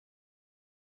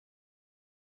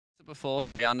before.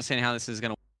 I understand how this is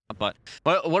going to work,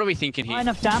 but what are we thinking here?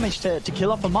 Enough damage to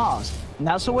kill off a Mars, and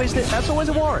that's always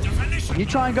a worry. When you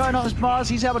try and go in on his Mars,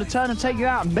 he's able to turn and take you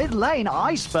out. Mid lane,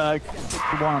 Iceberg,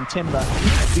 the one on Timber.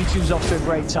 B2's off to a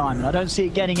great time, and I don't see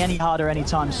it getting any harder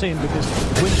anytime soon because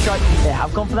Winstrike, they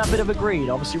have gone for that bit of a greed.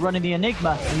 Obviously running the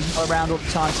Enigma, and he's not around all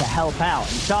the time to help out.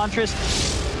 Enchantress,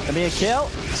 gonna be a kill.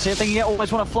 See if they can get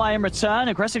always want to fly in return.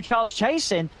 Aggressive Charles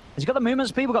chasing. He's got the movement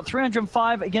speed. We've got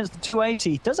 305 against the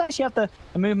 280. Does actually have the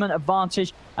movement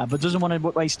advantage, but doesn't want to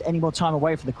waste any more time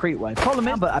away from the creep wave. Problem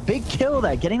is, but a big kill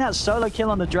there. Getting that solo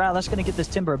kill on the Drow, that's going to get this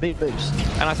Timber a big boost.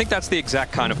 And I think that's the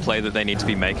exact kind of play that they need to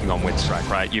be making on Winstrike,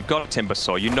 right? You've got a Timber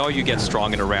Saw. You know you get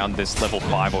strong and around this level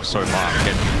 5 or so mark.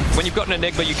 And when you've got an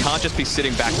Enigma, you can't just be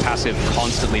sitting back passive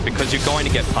constantly because you're going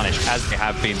to get punished, as they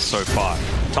have been so far.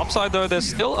 Topside, though, there's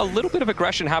still a little bit of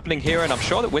aggression happening here, and I'm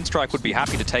sure that Winstrike would be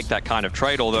happy to take that kind of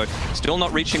trade, although still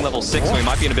not reaching level 6, so he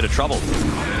might be in a bit of trouble.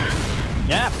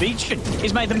 Yeah, Beachin,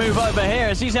 he's made the move over here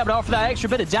as he's able to offer that extra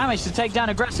bit of damage to take down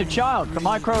Aggressive Child. The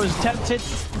Micro is tempted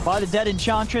by the dead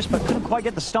Enchantress, but couldn't quite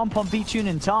get the stomp on Beachin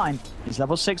in time. He's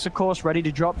level 6, of course, ready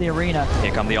to drop the arena.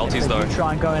 Here come the ultis, though.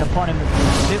 Try and go in upon him.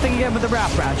 See if they can get him with the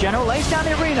wrap round. General lays down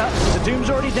the arena. The Doom's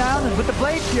already down, and with the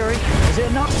Blade Fury, is it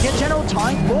enough to get General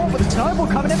time forward with the Snowball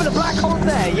coming in with the Black Hole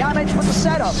there? Yamage with the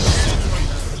setup.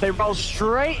 They roll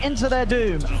straight into their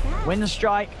Doom.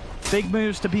 Winstrike. Big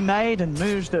moves to be made, and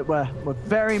moves that were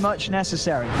very much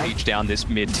necessary. Reach down this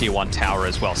mid tier 1 tower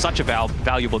as well. Such a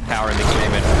valuable tower in the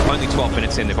game, and only 12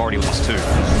 minutes in, they've already lost 2.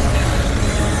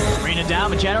 Arena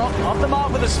down, but General off the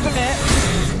mark with a spear.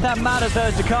 That matters though,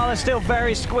 Dakala still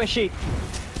very squishy.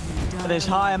 This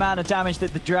high amount of damage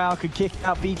that the Drow could kick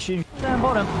out Bichu. Down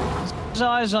bottom, his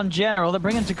eyes on General. They're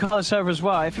bringing Dakala over as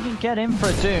well. If you can get in for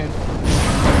a Doom,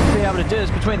 be able to do this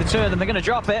between the two of them. They're going to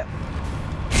drop it.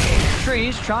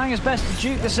 Trees trying his best to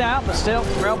juke this out, but still,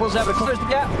 Rebels able to close the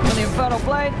gap on the Infernal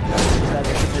Blade.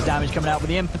 The damage coming out with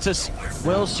the impetus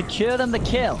will secure them the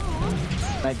kill.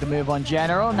 Make the move on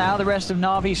General. Now the rest of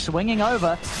Na'Vi swinging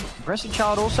over. Aggressive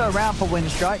Child also around for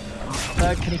Winstrike.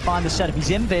 Third, can he find the setup? He's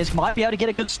invis. Might be able to get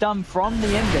a good stun from the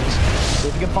invis. See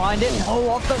if he can find it. Oh,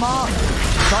 off the mark.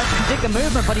 Tries to predict the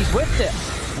movement, but he's whipped it.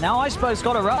 And now Iceberg's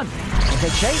got to run. They're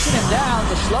chasing him down.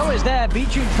 The slow is there.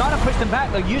 Bichu trying to push them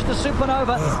back. They'll use the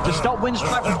Supernova to stop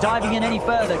Winstrike from diving in any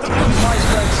further. To keep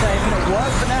Iceberg safe, and it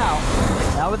worked for now.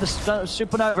 Now with the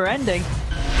Supernova ending,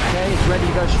 okay, he's ready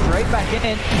to go straight back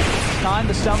in. Time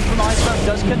the stun from Iceberg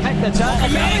does connect the turn.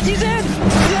 And Yamage is in!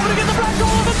 He's able to get the black hole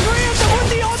on the 3 of them with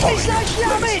the ulti slash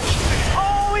Yamage!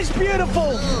 Oh, it's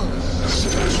beautiful!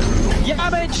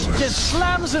 Yamage just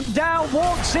slams them down,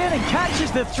 walks in and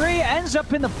catches the 3, ends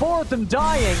up in the 4 of them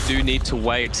dying. Do need to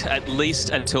wait at least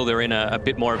until they're in a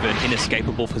bit more of an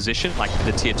inescapable position, like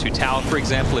the tier 2 tower, for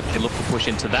example, if they look to push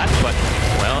into that. But,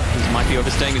 well, he might be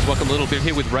overstaying his welcome a little bit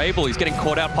here with Rabel. He's getting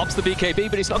caught out, pops the BKB,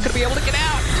 but he's not going to be able to get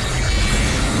out.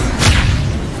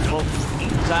 Well,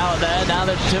 he's out there, now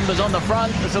that Timber's on the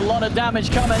front, there's a lot of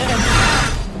damage coming in.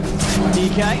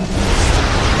 DK.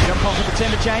 Jump off with the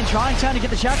Timber chain, trying to get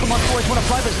the Shackle Monster always want to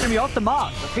play, but it's going to be off the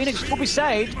mark. The Phoenix will be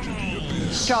saved.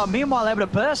 Child, meanwhile, able to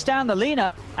burst down the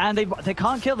Lina, and they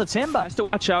can't kill the Timber. I have to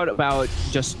watch out about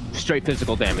just straight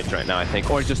physical damage right now, I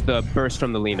think, or just the burst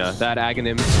from the Lina. That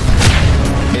Aghanim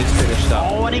is finished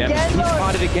up. Oh, and again, he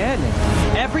fought it again.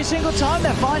 Every single time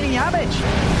they're finding Yamage.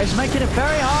 It's making it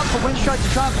very hard for Winstrike to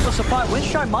try and force a fight.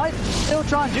 Winstrike might still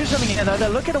try and do something here, though. They're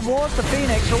looking towards the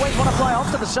Phoenix. Always want to fly off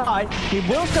to the side. He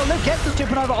will still live, get the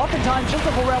Supernova. Oftentimes, just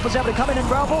before Rebel's able to come in and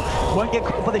Rebel won't get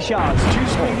caught for the shards. 2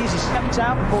 speedies, he steps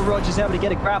out before Roger's able to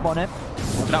get a grab on it.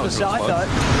 That was the side, though.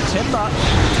 Timber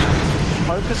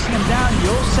focusing him down.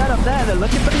 You're set up there. They're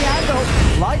looking for the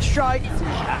angle. Light strike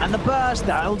and the burst.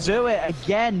 That'll do it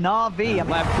again. Na'Vi.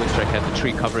 Winstrike has the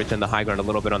tree coverage and the high ground a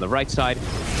little bit on the right side,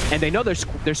 and they know they're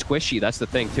squishy. That's the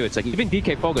thing too. It's like even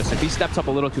DK Focus, if he steps up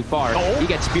a little too far, he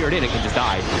gets speared in and can just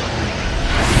die.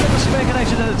 The spear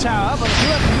connection to the tower, but 2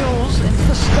 mules into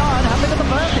the stun. Having got the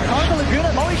burst. The Conga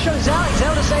Laguna. Molly shows out. He's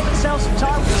able to save himself some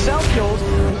time with the self-kills.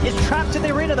 He's trapped in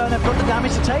the arena though, and they've got the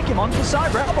damage to take him onto the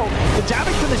side. Rebel. The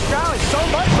damage from this Drow is so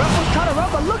much. Rebel's trying to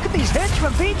run, but look at these hits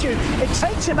from Bichu. It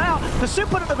takes him out. The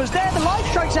Supernova's there. The light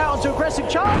strikes out onto Aggressive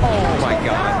Child. Oh my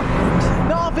god.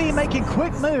 Na'Vi making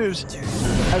quick moves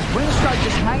as Winstrike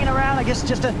just hanging around, I guess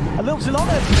just a little too long.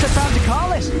 Just found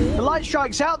Dakalis. The light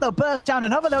strikes out, they'll burst down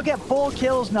another, they'll get 4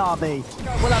 kills, Na'Vi.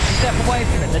 We'll have to step away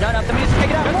from it. They don't have the music to pick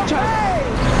it up.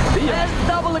 Hey! There's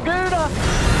double Laguna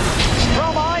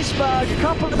from Iceberg. A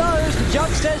couple of those. The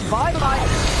judge says bye-bye.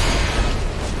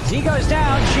 he goes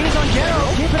down, she's on General,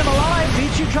 keeping him alive.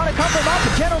 Vichu trying to cover him up,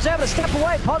 but General's able to step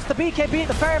away, pots the BKB at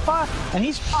the Fairy Fire, and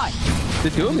he's fine. The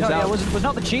Doom is out. It was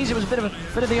not the cheese, it was a bit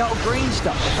of the old green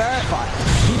stuff, the Fairy Fire.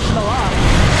 Keeps him alive.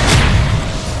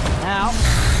 Now,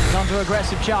 he's on to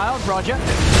aggressive child, Roger.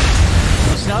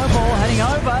 Snowball heading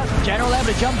over. General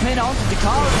able to jump in onto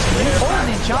Dakar. Important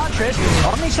the Enchantress.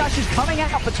 Omnisash is coming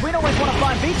out, but Twin always want to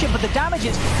find Vichu, but the damage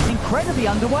is incredibly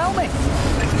underwhelming.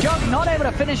 Jug not able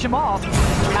to finish him off,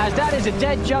 as that is a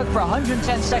dead Jug for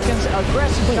 110 seconds.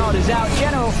 Aggressive child is out.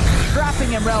 General trapping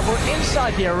him Rebel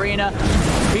inside the arena.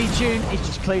 Vichu is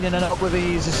just cleaning it up with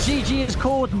ease. The CG is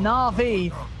called.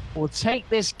 Na'Vi will take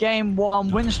this game 1.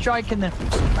 Winstrike in the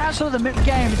sort of the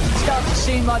mid-game. It starts to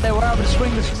seem like they were able to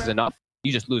swing this. This is enough.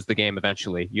 You just lose the game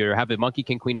eventually. You have the Monkey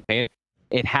King Queen. It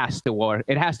has to work.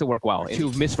 It has to work well. If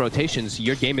you miss rotations,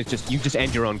 your game is just, you just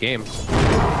end your own game.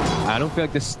 I don't feel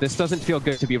like this doesn't feel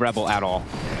good to be Rebel at all.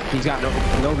 He's got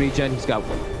no regen. He's got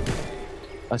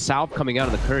a salve coming out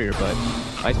of the courier, but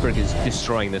Iceberg is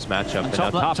destroying this matchup. And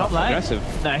top lane.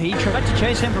 Aggressive. Now, he tried to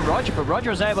chase him for Roger, but Roger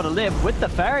was able to live with the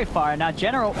Fairy Fire. Now,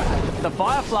 General, the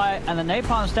Firefly and the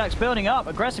Napalm stacks building up.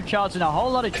 Aggressive charges in a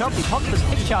whole lot of trouble. He pops the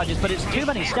stick charges, but it's too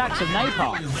many stacks of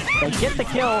Napalm. They get the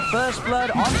kill. First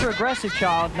blood onto Aggressive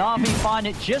Child. Na'Vi find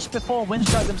it just before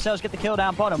Winstrike themselves get the kill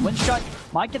down bottom. Winstrike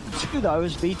might get the 2 though,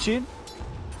 as Vichu.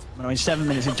 In 7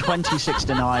 minutes and 26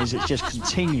 denies, it just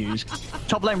continues.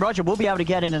 Top lane Roger will be able to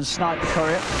get in and snipe the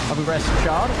courier of Aggressive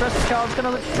Child. Aggressive Child's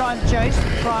going to try and chase.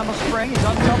 Primal Spring, he's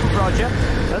on top of Roger.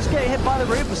 Does get hit by the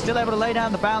roof, but still able to lay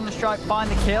down the Boundless Strike,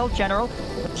 find the kill. General,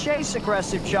 chase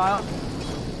Aggressive Child.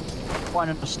 Quite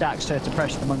enough stacks to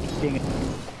pressure the Monkey King.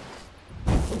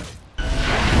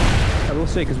 I will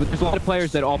say, because there's a lot of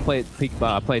players that all play it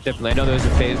differently. I know there was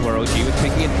a phase where OG was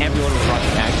picking it, everyone was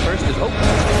rocking tags first.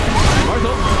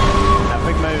 That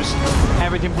big moves.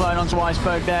 Everything blown onto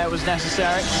Iceberg there was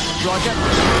necessary. Roger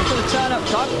to the turn up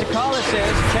top. Dakar is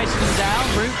chasing him down.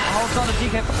 Root holds on to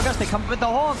DK Fogged. They come with the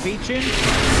horn. Vichu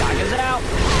daggers out.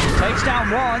 Takes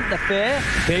down one. The fear.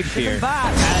 Big fear.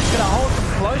 Back, and it's going to hold them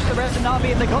close to the rest of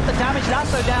Na'Vi. If they got the damage,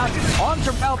 Lasso down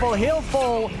onto Rebel. He'll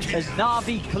fall as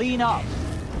Na'Vi clean up.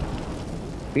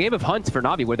 The game of hunts for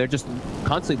Na'Vi, where they're just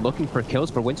constantly looking for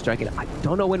kills for Winstrike, and I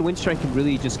don't know when Winstrike can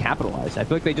really just capitalize. I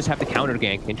feel like they just have to counter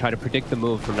gank and try to predict the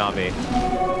move from Na'Vi.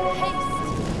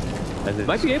 And they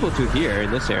might be able to here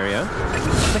in this area.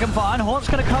 Second fine, Haunt's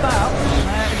going to come out.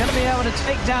 They're going to be able to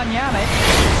take down Yamit.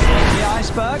 The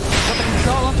Iceberg, got the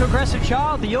control onto Aggressive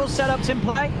Child. The Yule setup's in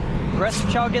play. Aggressive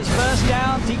Child gets first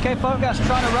down. DK Fogged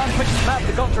trying to run, pushes back.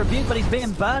 They got to rebuke, but he's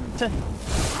being burnt to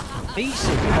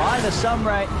pieces by the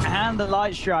Sunray and the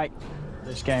Light Strike.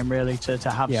 This game really to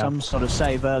have some sort of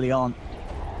save early on.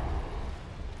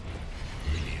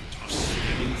 It's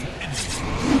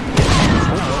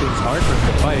hard for him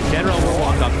to fight. General will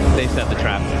walk up and they set the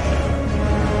trap.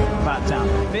 Back down.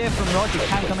 Fear from Roger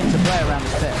can come into play around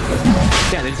this pit.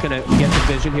 Yeah, they're just going to get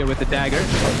the vision here with the dagger.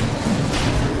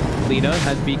 Lina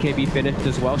has BKB finished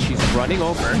as well. She's running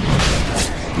over.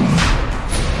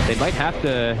 They might have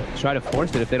to try to force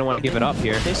it if they don't want to give it up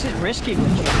here. This is risky.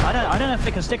 I don't know if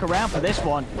they can stick around for this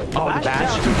one. Oh, the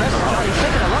bash. He's taking a lot of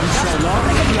damage.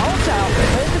 They get the ult out.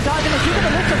 There's the dive in the keeping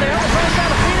the lift there. The first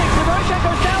down of Phoenix. The Roshan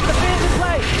goes down, but the Fear's in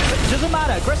play. But it doesn't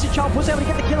matter. Aggressive Child was able to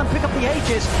get the kill and pick up the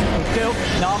Aegis. And still,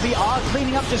 Na'Vi are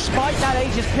cleaning up despite that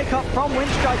Aegis pickup from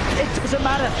Winstrike. It doesn't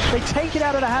matter. They take it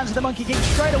out of the hands of the Monkey King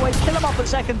straight away, kill him off a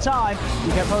second time.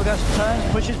 DK Fogged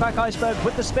turns, pushes back Iceberg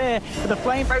with the spear, but the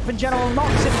flame break from General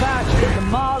knocks it back. The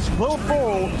Mars will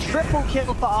fall. Triple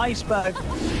kill for Iceberg.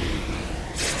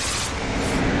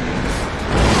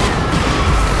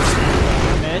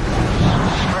 Mid.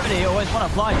 Already always want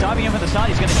to fly, diving in for the side.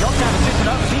 He's going to drop down and shoot it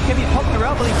up. BKB popping the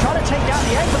Rebel. He's trying to take down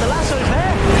the egg, but the lasso's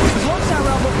there. He's lost that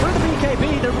Rebel through the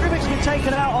BKB. The Rubik's been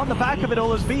taken out on the back of it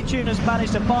all as Vichu has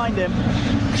managed to find him.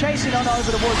 Chasing on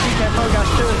over towards DK Fogged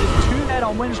too, as it's 2 dead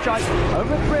on Winstrike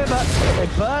over the river. They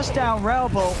burst down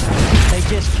Rebel. They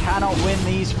just cannot win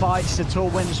these fights at all.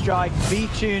 Winstrike,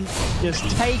 Vichu just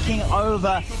taking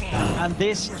over, and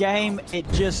this game it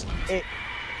does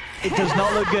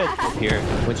not look good. Here,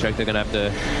 Winstrike, they're gonna have to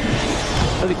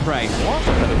really pray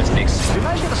for the mistakes. We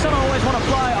managed to get the Sun always want to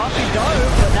fly off he dove,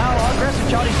 but now Aggressive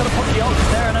Child, he's got to put the ult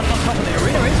there, and then on top of the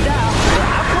arena is down.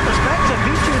 Outcome perspective,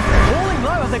 Vichu falling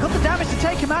low, and They got the damage to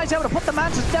take him out. He's able to put the man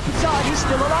to step inside. He's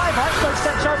still alive. Iceberg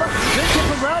steps over. Good kill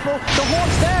from Rebel. The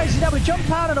Horn's there. He's able to jump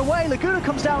out and away. Laguna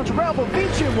comes down to Rebel.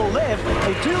 Vincere will live.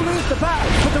 They do lose the bat,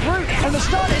 but the root and the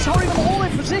stun is holding them all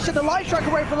in position. The light strike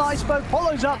away from Iceberg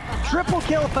follows up. Triple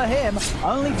kill for him.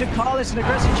 Only DeCarlis and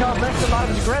Aggressive Child left alive.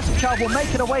 And Aggressive Child will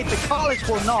make it away. DeCarlis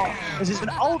will not. This is an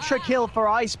ultra kill for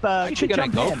Iceberg. You gotta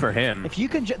go for him. If you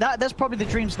can, that's probably the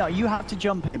dream now. You have to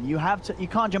jump him. You have to. You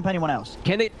can't jump anyone else.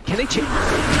 Can they cheat? Can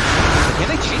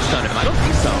they cheat on him? I don't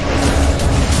think so.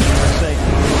 Let's see.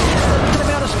 Gonna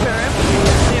be able to spear him.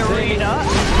 The arena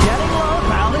getting low.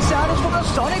 Found this out as well.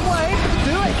 Sonic Wave.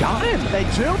 Do it. Got him. They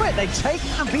do it. They take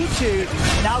down V2.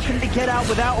 Now can they get out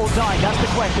without or dying? That's the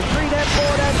question. 3 dead,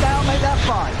 4 dead. Down. Make that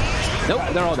 5.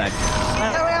 Nope, they're all dead.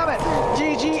 There we have it.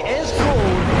 GG is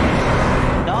called.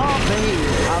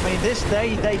 Navi. I mean,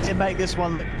 they did make this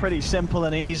one look pretty simple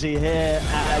and easy here,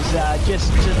 as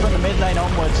just from the mid lane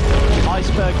onwards,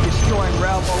 Iceberg destroying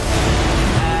Rebel,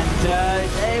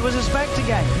 and it was a spectre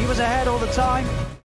game. He was ahead all the time.